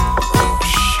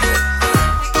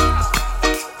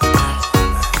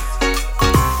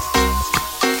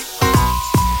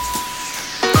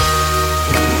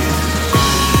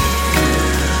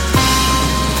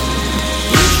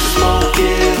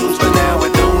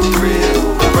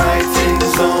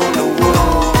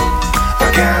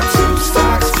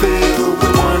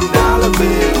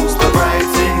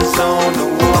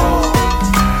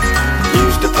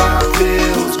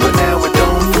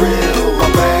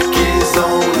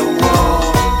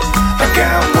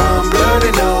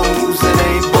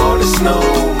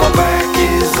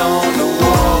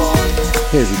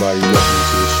everybody.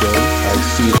 Welcome to the show. I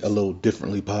see it a little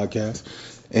differently podcast,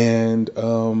 and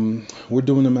we're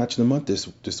doing the match of the month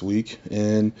this week,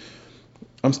 and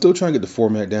I'm still trying to get the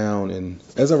format down. And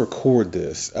as I record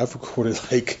this, I've recorded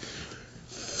like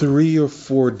 3 or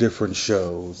 4 different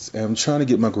shows, and I'm trying to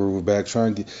get my groove back,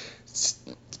 trying to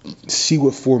see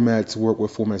what formats work,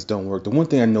 what formats don't work. The one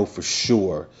thing I know for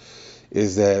sure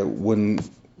is that when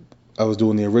I was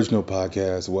doing the original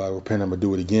podcast, well, I repent, I'm gonna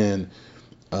do it again.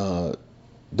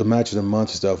 The match of the month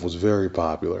stuff was very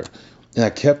popular, and I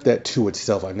kept that to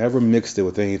itself. I never mixed it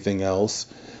with anything else.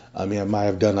 I mean, I might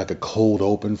have done like a cold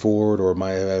open for it, or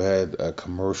might have had a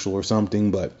commercial or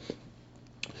something, but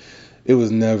it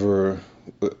was never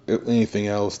anything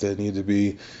else that needed to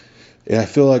be. And I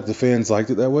feel like the fans liked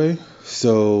it that way,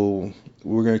 so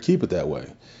we're gonna keep it that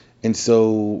way. And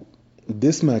so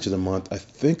this match of the month, I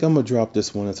think I'm gonna drop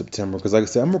this one in September because, like I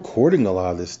said, I'm recording a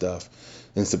lot of this stuff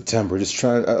in September. Just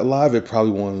trying. A lot of it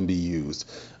probably won't be used.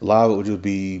 A lot of it will just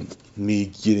be me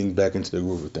getting back into the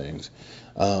groove of things.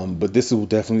 But this will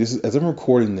definitely. As I'm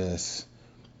recording this,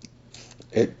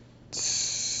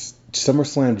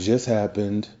 SummerSlam just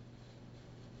happened,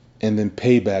 and then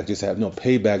Payback just happened. No,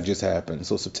 Payback just happened.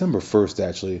 So September 1st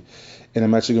actually, and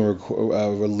I'm actually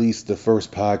gonna release the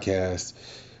first podcast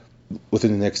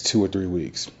within the next 2 or 3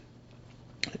 weeks.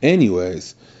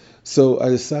 Anyways, so I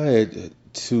decided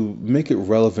to make it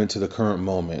relevant to the current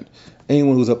moment.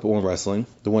 Anyone who's up on wrestling,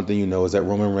 the one thing you know is that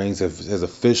Roman Reigns has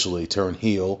officially turned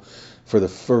heel for the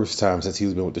first time since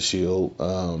he's been with the Shield.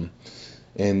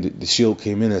 And the Shield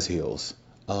came in as heels.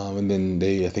 And then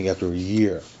I think after a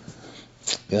year,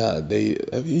 a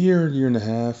year and a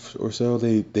half or so,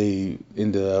 they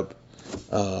ended up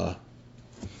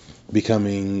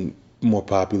becoming more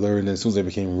popular, and then as soon as they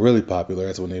became really popular,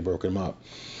 that's when they broke them up.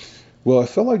 Well, I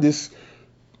felt like this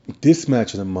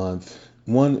match of the month,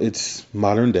 one, it's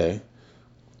modern day.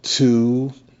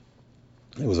 2,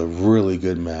 it was a really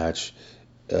good match.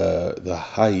 The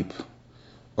hype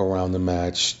around the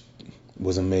match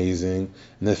was amazing,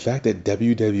 and the fact that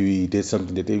WWE did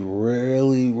something that they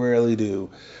rarely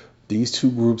do. These two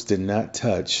groups did not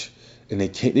touch, and they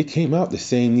came out the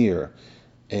same year.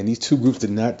 And these two groups did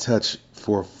not touch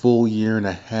for a full year and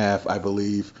a half, I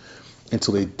believe,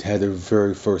 until they had their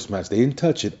very first match. They didn't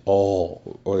touch it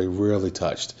all, or they rarely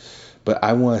touched. But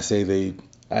I want to say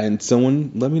and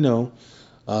someone let me know.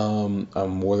 I'm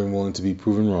more than willing to be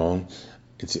proven wrong.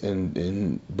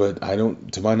 But I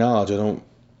don't, to my knowledge, I don't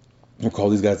recall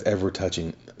these guys ever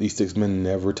touching. These 6 men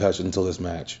never touched until this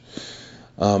match.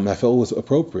 I felt it was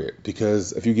appropriate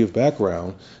because if you give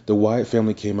background, the Wyatt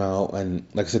family came out, and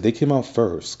like I said, they came out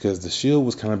first because the Shield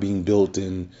was kind of being built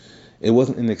in. It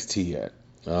wasn't NXT yet.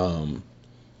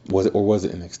 Was it, or was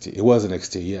it NXT? It was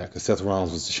NXT, yeah, because Seth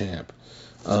Rollins was the champ.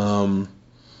 But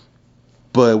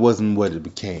it wasn't what it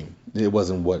became. It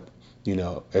wasn't what,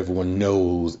 everyone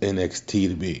knows NXT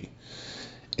to be.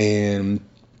 And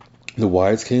the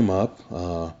Wyatts came up.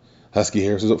 Husky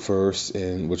Harris was up first,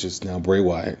 which is now Bray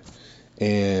Wyatt.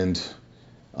 And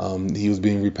he was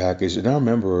being repackaged. And I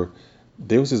remember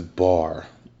there was this bar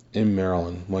in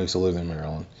Maryland when I used to live in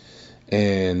Maryland.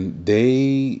 And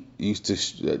they used to,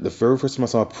 the very first time I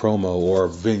saw a promo or a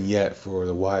vignette for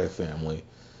the Wyatt family,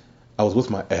 I was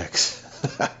with my ex.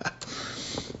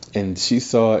 And she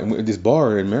saw, and this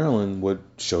bar in Maryland would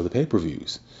show the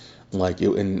pay-per-views.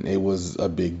 And it was a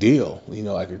big deal.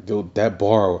 That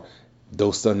bar,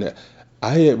 those Sunday,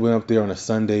 I had went up there on a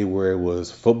Sunday where it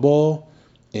was football.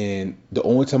 And the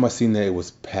only time I seen that it was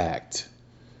packed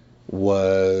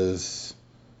was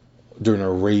during a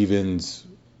Ravens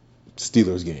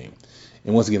Steelers game.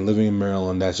 And once again, living in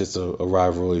Maryland, that's just a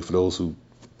rivalry for those who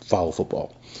follow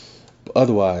football. But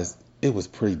otherwise, it was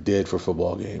pretty dead for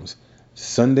football games.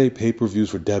 Sunday pay-per-views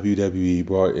for WWE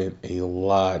brought in a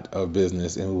lot of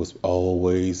business, and it was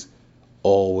always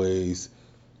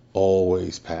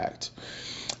packed.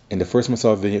 And the first time I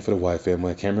saw a vignette for the Wyatt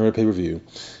family, I can't remember the pay-per-view,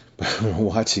 but I remember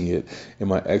watching it, and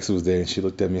my ex was there, and she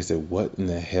looked at me and said, "What in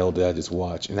the hell did I just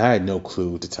watch?" And I had no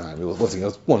clue at the time. It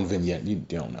was one vignette. You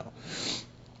don't know.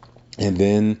 And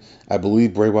then I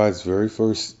believe Bray Wyatt's very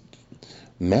first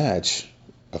match,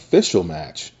 official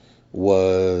match,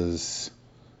 was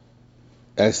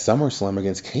at SummerSlam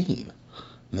against Kane.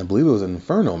 And I believe it was an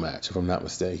Inferno match, if I'm not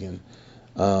mistaken.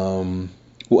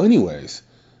 Anyways,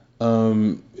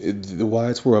 the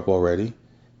Wyatts were up already.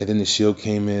 And then the Shield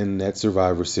came in that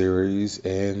Survivor Series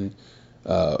and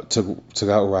took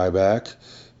out Ryback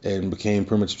and became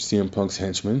pretty much CM Punk's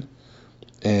henchman.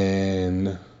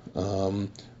 And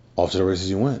off to the races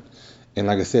you went. And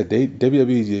like I said,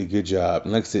 WWE did a good job.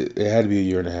 And like I said, it had to be a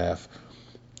year and a half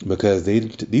because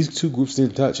these two groups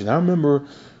didn't touch. And I remember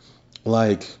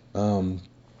like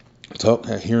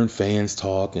hearing fans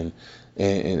talk and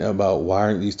about why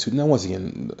aren't these two. Now, once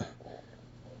again,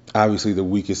 obviously the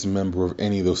weakest member of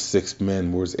any of those six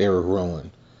men was Eric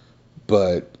Rowan,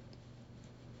 but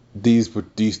these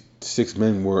six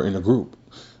men were in a group,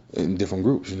 in different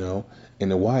groups, and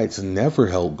the Wyatts never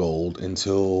held gold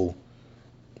until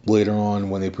later on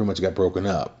when they pretty much got broken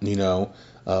up.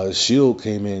 Shield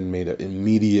came in, made an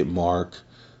immediate mark,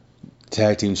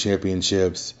 tag team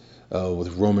championships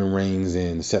with Roman Reigns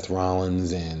and Seth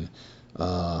Rollins and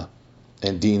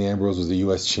Dean Ambrose was the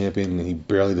U.S. champion, and he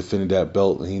barely defended that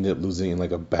belt, and he ended up losing in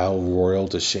like a battle royal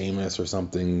to Sheamus or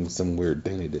something, some weird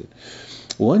thing they did.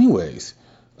 Well, anyways,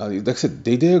 like I said,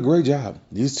 they did a great job.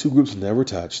 These two groups never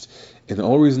touched, and the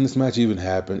only reason this match even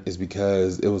happened is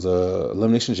because it was a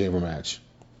Elimination Chamber match.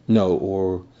 No,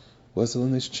 or was it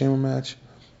Elimination Chamber match?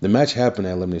 The match happened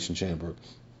at Elimination Chamber.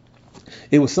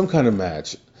 It was some kind of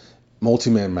match,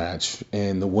 multi-man match,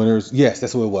 and the winners, yes,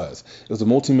 that's what it was. It was a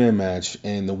multi-man match,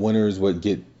 and the winners would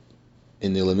get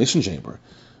in the Elimination Chamber.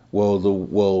 Wyatt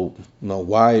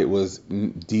was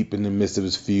deep in the midst of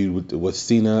his feud with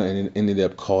Cena, and it ended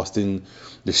up costing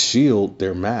the Shield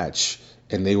their match,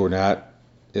 and they were not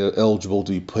eligible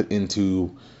to be put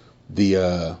into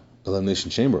the Elimination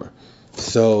Chamber.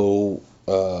 So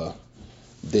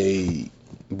they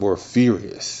were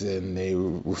furious, and they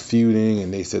were feuding,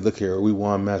 and they said, look here, we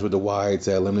want a match with the Wyatts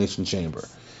at Elimination Chamber.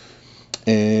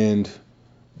 And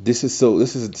this is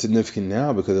significant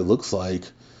now because it looks like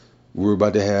we're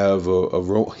about to have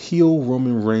a heel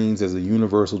Roman Reigns as a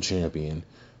Universal Champion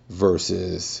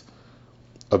versus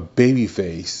a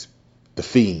babyface, The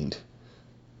Fiend.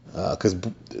 Because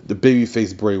the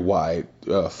babyface Bray Wyatt,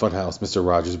 Funhouse, Mr.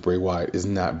 Rogers, Bray Wyatt, is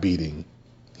not beating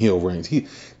heel Reigns.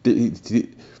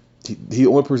 The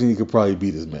only person he could probably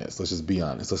beat is Miz. Let's just be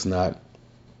honest. Let's not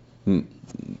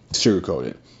sugarcoat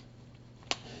it.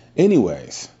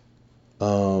 Anyways,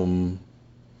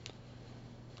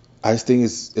 I just think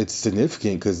it's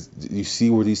significant because you see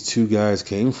where these two guys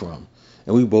came from,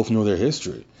 and we both know their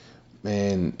history.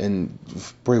 And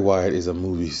Bray Wyatt is a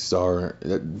movie star,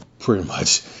 pretty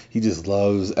much. He just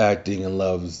loves acting and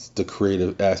loves the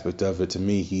creative aspect of it. To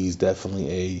me, he's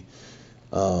definitely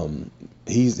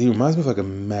he reminds me of like a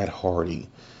Matt Hardy.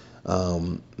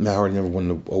 Matt Hardy never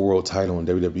won a world title in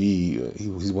WWE.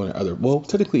 He's won other,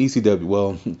 technically ECW.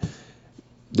 Well,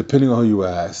 depending on who you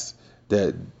ask,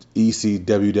 that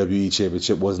WWE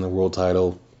championship wasn't a world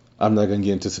title. I'm not gonna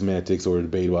get into semantics or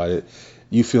debate about it.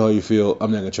 You feel how you feel.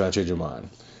 I'm not gonna try to change your mind.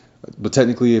 But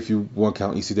technically, if you want to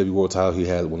count ECW world title, he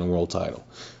had won a world title.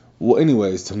 Well,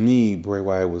 anyways, to me, Bray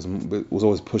Wyatt was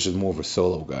always pushed as more of a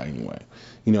solo guy anyway.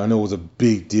 I know it was a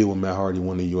big deal when Matt Hardy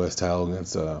won the U.S. title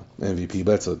against MVP,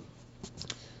 but that's a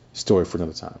story for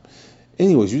another time.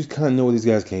 Anyways, you just kind of know where these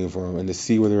guys came from, and to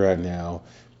see where they're at now,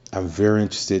 I'm very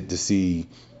interested to see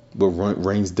what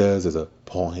Reigns does as a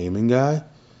Paul Heyman guy.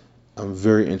 I'm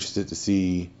very interested to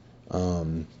see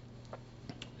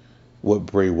what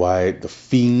Bray Wyatt, the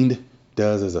Fiend,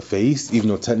 does as a face, even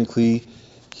though technically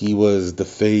he was the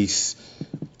face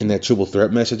in that triple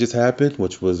threat match that just happened,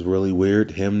 which was really weird,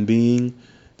 him being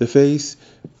the face.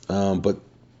 But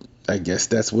I guess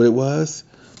that's what it was.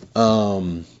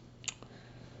 But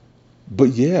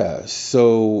yeah,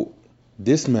 so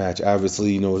this match,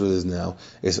 obviously, you know what it is now.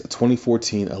 It's a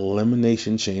 2014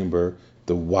 Elimination Chamber,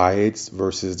 the Wyatts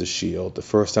versus the Shield, the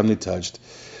first time they touched.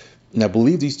 And I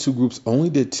believe these two groups only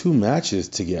did two matches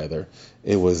together.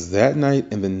 It was that night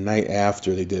and the night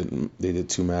after they did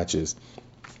two matches.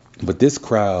 But this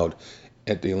crowd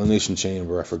at the Elimination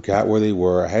Chamber, I forgot where they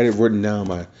were. I had it written down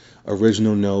my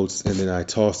original notes, and then I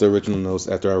tossed the original notes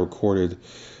after I recorded,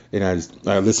 and I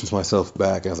listened to myself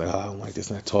back, and I was like, I don't like this,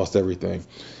 and I tossed everything.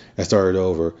 I started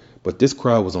over. But this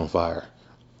crowd was on fire.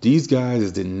 These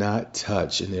guys did not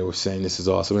touch, and they were saying this is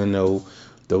awesome. And I know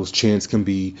those chants can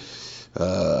be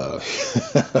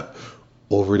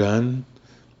overdone,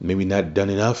 maybe not done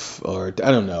enough, or I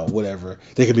don't know, whatever.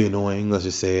 They could be annoying, let's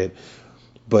just say it.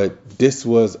 But this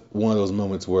was one of those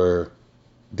moments where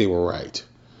they were right.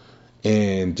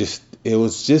 And it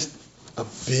was just a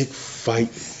big fight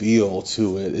feel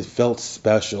to it. It felt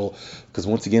special because,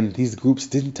 once again, these groups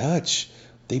didn't touch.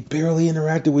 They barely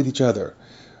interacted with each other.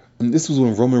 And this was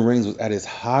when Roman Reigns was at his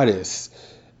hottest,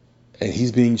 and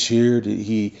he's being cheered.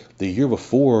 The year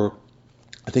before,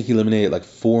 I think he eliminated like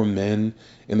 4 men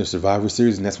in the Survivor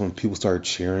Series, and that's when people started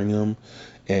cheering him.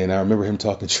 And I remember him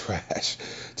talking trash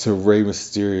to Rey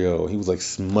Mysterio. He was like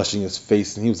smushing his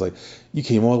face, and he was like, "You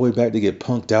came all the way back to get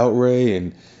punked out, Rey."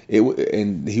 And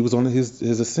he was on his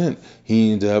ascent.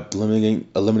 He ended up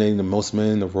eliminating the most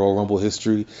men in the Royal Rumble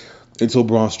history. until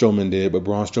Braun Strowman did, but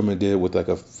Braun Strowman did with like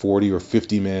a 40 or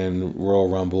 50 man Royal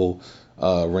Rumble.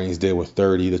 Reigns did with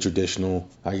 30, the traditional,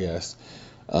 I guess.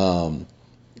 Um,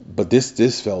 but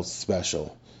this felt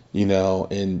special,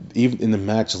 and even in the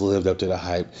match lived up to the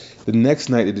hype. The next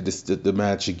night they did the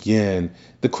match again.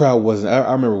 The crowd wasn't.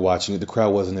 I remember watching it. The crowd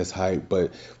wasn't as hype,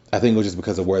 but I think it was just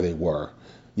because of where they were,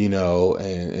 and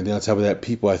then on top of that,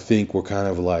 people I think were kind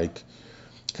of like,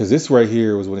 because this right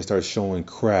here was when they started showing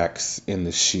cracks in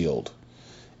the Shield,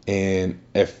 and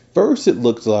at first it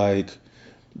looked like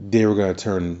they were gonna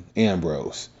turn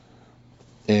Ambrose,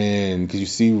 and because you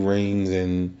see Reigns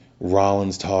and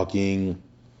Rollins talking,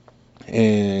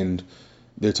 and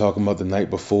they're talking about the night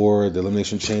before the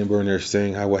Elimination Chamber, and they're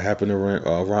saying how what happened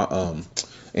to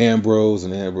Ambrose,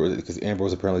 because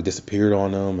Ambrose apparently disappeared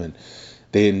on them, and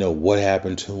they didn't know what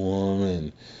happened to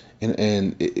him,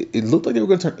 and it looked like they were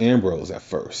going to turn Ambrose at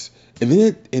first, and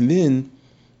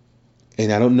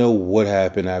I don't know what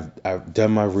happened. I've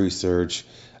done my research.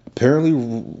 Apparently,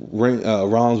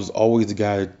 Rollins was always the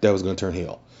guy that was going to turn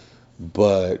heel,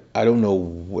 but I don't know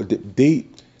what they.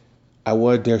 I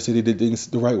would dare say they did things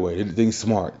the right way. They did things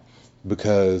smart,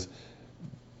 because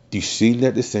you seen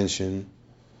that dissension,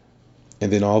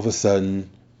 and then all of a sudden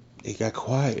it got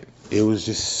quiet. It was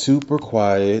just super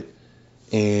quiet,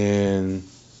 and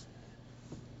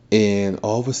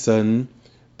all of a sudden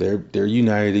they're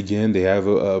united again. They have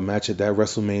a match at that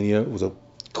WrestleMania. It was a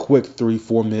quick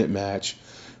 3-4 minute match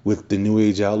with the New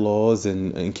Age Outlaws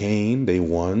and Kane. They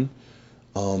won.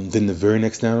 Then the very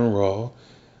next night on Raw,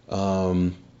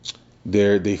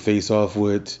 they face off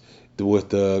with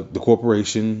the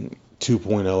Corporation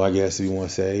 2.0, I guess if you want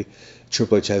to say.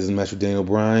 Triple H has his match with Daniel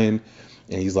Bryan,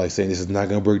 and he's like saying this is not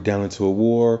going to break down into a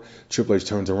war. Triple H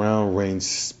turns around, Reigns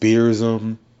spears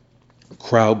him,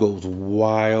 crowd goes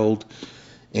wild,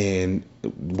 and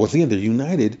once again they're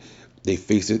united. They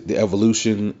face the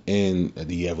Evolution in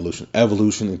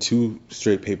 2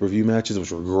 straight pay-per-view matches,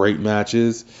 which were great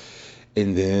matches,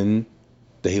 and then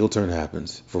the heel turn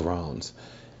happens for Rollins.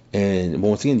 And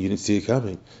once again, you didn't see it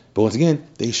coming. But once again,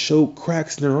 they showed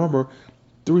cracks in their armor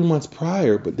 3 months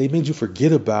prior, but they made you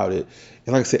forget about it.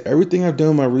 And like I said, everything I've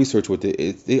done my research with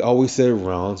they always said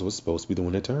Rollins was supposed to be the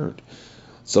one that turned.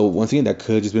 So once again, that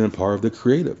could have just been a part of the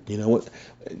creative. You know what?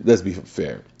 Let's be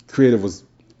fair. Creative was,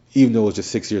 even though it was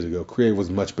just 6 years ago, creative was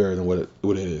much better than what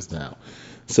it is now.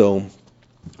 So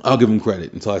I'll give them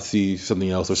credit until I see something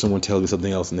else, or someone tells me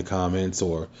something else in the comments,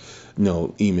 or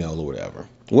email or whatever.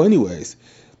 Well, anyways,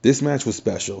 this match was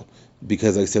special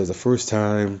because, like I said, it was the first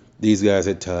time these guys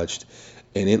had touched,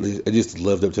 and it just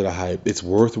lived up to the hype. It's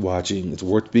worth watching. It's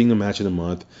worth being a match of the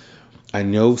month. I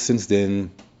know since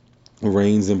then,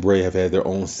 Reigns and Bray have had their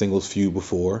own singles feud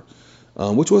before,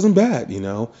 which wasn't bad.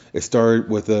 It started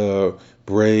with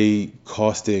Bray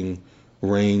costing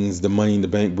Reigns the Money in the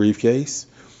Bank briefcase,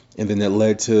 and then that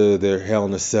led to their Hell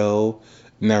in a Cell.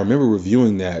 And I remember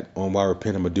reviewing that on Why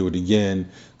Repent, I'm going to do it again,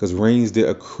 because Reigns did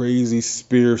a crazy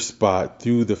spear spot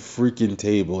through the freaking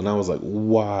table, and I was like,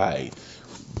 why?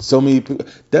 So many people,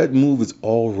 that move is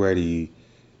already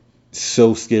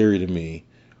so scary to me,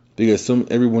 because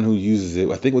everyone who uses it,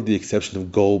 I think with the exception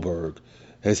of Goldberg,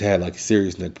 has had like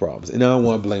serious neck problems. And I don't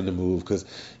want to blame the move, because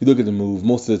you look at the move,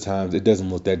 most of the times it doesn't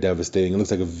look that devastating. It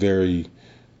looks like a very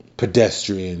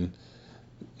pedestrian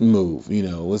move,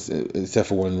 except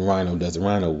for when Rhino does it.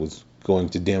 Rhino was going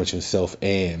to damage himself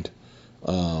and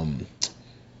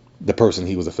the person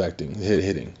he was effectively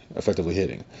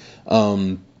hitting.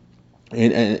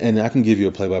 And I can give you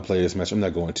a play-by-play of this match. I'm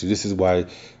not going to. This is why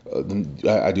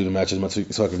I do the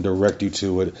matches so I can direct you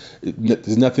to it.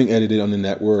 There's nothing edited on the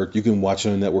network. You can watch it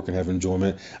on the network and have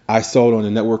enjoyment. I saw it on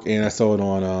the network and I saw it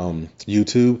on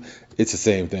YouTube. It's the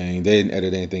same thing. They didn't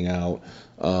edit anything out.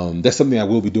 That's something I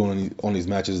will be doing on these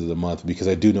matches of the month, because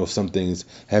I do know some things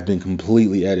have been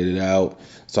completely edited out.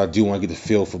 So I do want to get the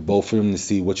feel for both of them to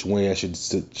see which way I should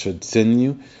send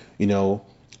you.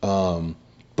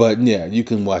 But yeah, you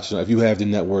can watch it. If you have the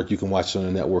network, you can watch it on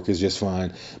the network. It's just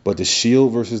fine. But the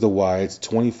Shield versus the Wyatts,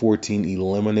 2014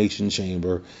 Elimination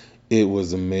Chamber, it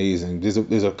was amazing.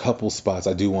 There's a couple spots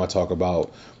I do want to talk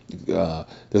about.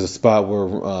 There's a spot where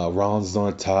Rollins is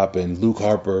on top and Luke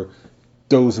Harper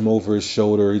throws him over his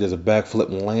shoulder. He does a backflip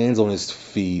and lands on his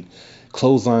feet,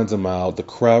 clotheslines him out. The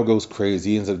crowd goes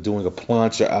crazy. He ends up doing a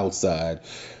plancha outside.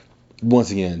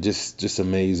 Once again, just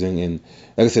amazing. And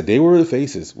like I said, they were the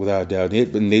faces without a doubt.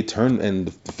 They turned, and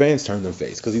the fans turned them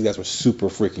face, because these guys were super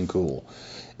freaking cool.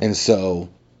 And so,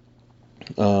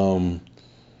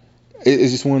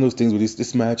 it's just one of those things where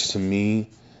this match to me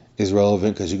is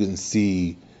relevant, because you can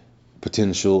see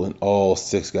potential in all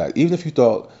 6 guys. Even if you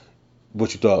thought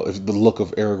what you thought, if the look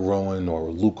of Eric Rowan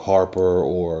or Luke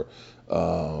Harper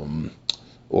um,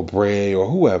 or Bray or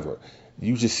whoever.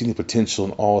 You just see the potential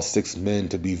in all six men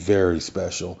to be very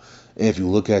special. And if you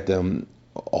look at them,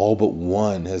 all but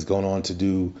one has gone on to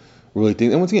do really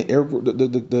things. And once again, Eric,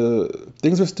 the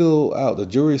things are still out. The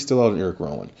jury is still out on Eric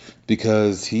Rowan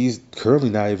because he's currently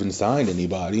not even signed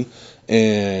anybody.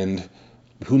 And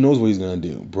who knows what he's going to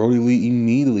do. Brody Lee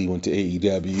immediately went to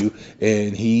AEW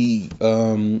and he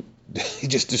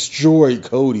just destroyed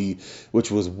Cody,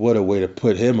 which was what a way to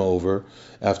put him over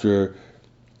after.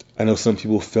 I know some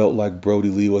people felt like Brody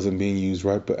Lee wasn't being used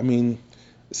right, but I mean,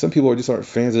 some people just aren't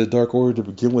fans of the Dark Order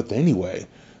to begin with anyway.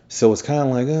 So it's kind of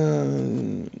like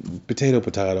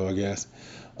potato, I guess.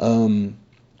 Um,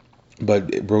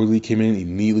 but Brody Lee came in,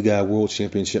 immediately got a world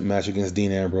championship match against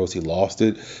Dean Ambrose. He lost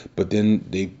it, but then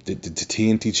the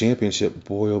TNT championship.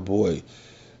 Boy, oh boy,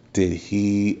 did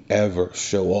he ever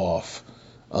show off.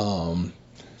 Um,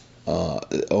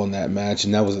 on that match,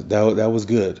 and that was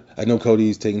good. I know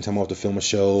Cody's taking time off to film a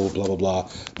show, blah blah blah,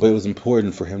 but it was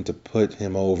important for him to put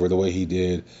him over the way he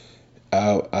did.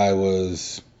 I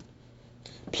was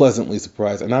pleasantly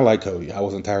surprised, and I like Cody. I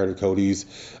wasn't tired of Cody's.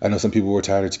 I know some people were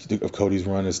tired of Cody's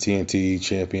run as TNT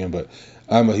champion, but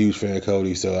I'm a huge fan of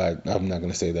Cody, so I'm not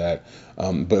going to say that.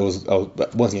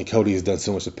 But once again, Cody has done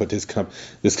so much to put this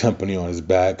company on his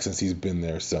back since he's been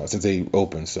there, so since they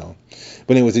opened. So,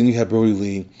 but anyways, then you have Brody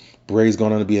Lee. Bray's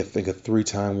gone on to be, I think, a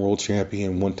 3-time world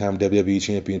champion, 1-time WWE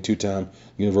champion, 2-time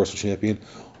Universal champion.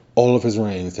 All of his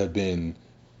reigns have been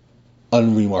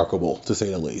unremarkable, to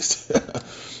say the least.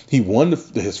 He won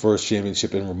his first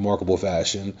championship in remarkable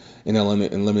fashion in an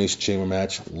Elimination Chamber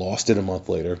match, lost it a month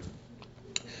later.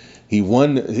 He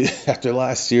won after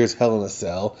last year's Hell in a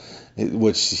Cell,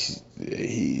 which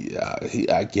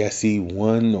I guess he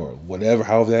won or whatever,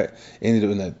 however that ended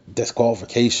up in a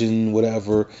disqualification,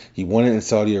 whatever. He won it in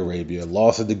Saudi Arabia,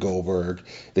 lost it to Goldberg,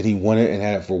 then he won it and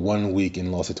had it for 1 week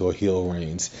and lost it to a heel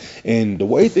Reigns. And the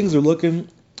way things are looking,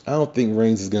 I don't think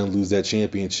Reigns is going to lose that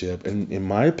championship. And in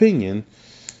my opinion,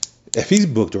 if he's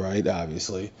booked right,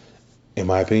 obviously, in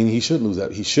my opinion, he shouldn't lose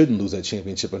that. He shouldn't lose that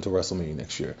championship until WrestleMania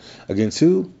next year. Against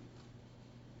who?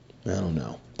 I don't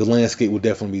know. The landscape would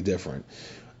definitely be different.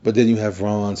 But then you have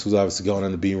Rollins, who's obviously going on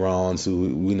to be Rollins,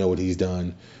 who we know what he's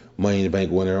done. Money in the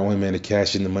Bank winner, only man to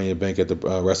cash in the Money in the Bank at the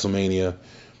WrestleMania.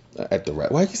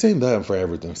 Why are you saying that for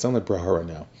everything? Sound like Bret Hart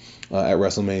right now. At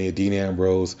WrestleMania, Dean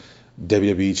Ambrose,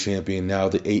 WWE champion, now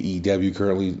the AEW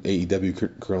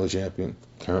currently champion.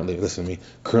 Currently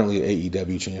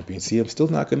AEW champion. See, I'm still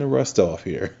not going to rust off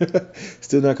here.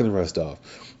 Still not going to rust off.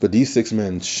 But these 6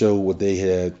 men show what they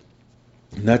had.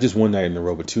 Not just one night in a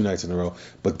row, but 2 nights in a row.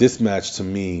 But this match to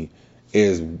me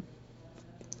is,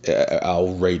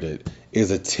 I'll rate it,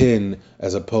 is a 10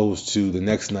 as opposed to the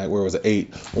next night where it was an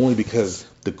 8. Only because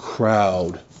the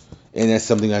crowd, and that's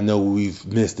something I know we've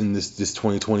missed in this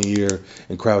 2020 year,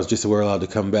 and crowds just were allowed to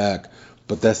come back.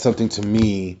 But that's something to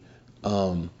me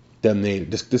that made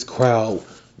this crowd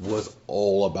was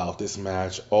all about this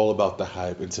match, all about the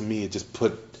hype, and to me it just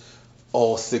put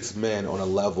all 6 men on a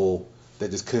level that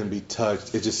just couldn't be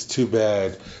touched. It's just too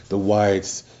bad the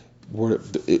Wyatts were,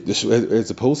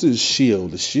 as opposed to the Shield.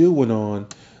 The Shield went on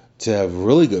to have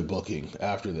really good booking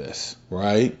after this,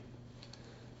 right?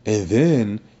 And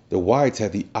then the Wyatts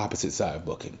had the opposite side of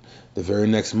booking. The very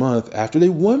next month, after they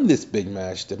won this big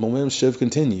match, the momentum should have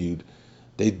continued.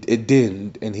 It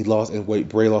didn't, and he lost. And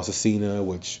Bray lost to Cena,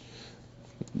 which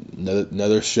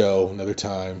another show, another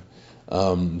time.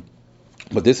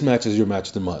 But this match is your match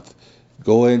of the month.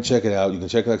 Go ahead and check it out. You can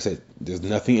check it, like I said, there's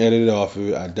nothing edited off of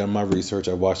it. I've done my research.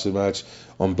 I watched the match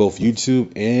on both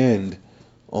YouTube and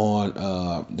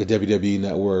on the WWE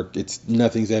Network.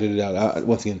 Nothing's edited out.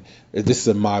 Once again, this is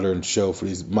a modern show for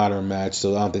these modern match,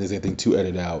 so I don't think there's anything to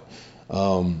edit out.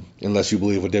 Unless you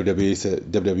believe what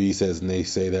WWE says, and they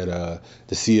say that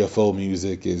the CFO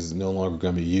music is no longer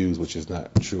going to be used, which is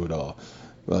not true at all.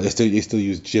 Well, they still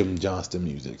use Jim Johnston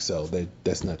music, so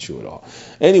that's not true at all.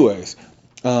 Anyways,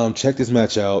 check this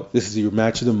match out. This is your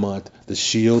match of the month: The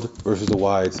Shield versus the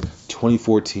Wyatts,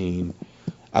 2014.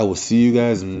 I will see you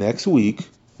guys next week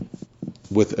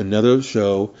with another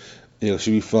show. It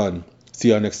should be fun. See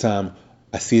y'all next time.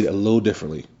 I see it a little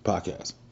differently. Podcast.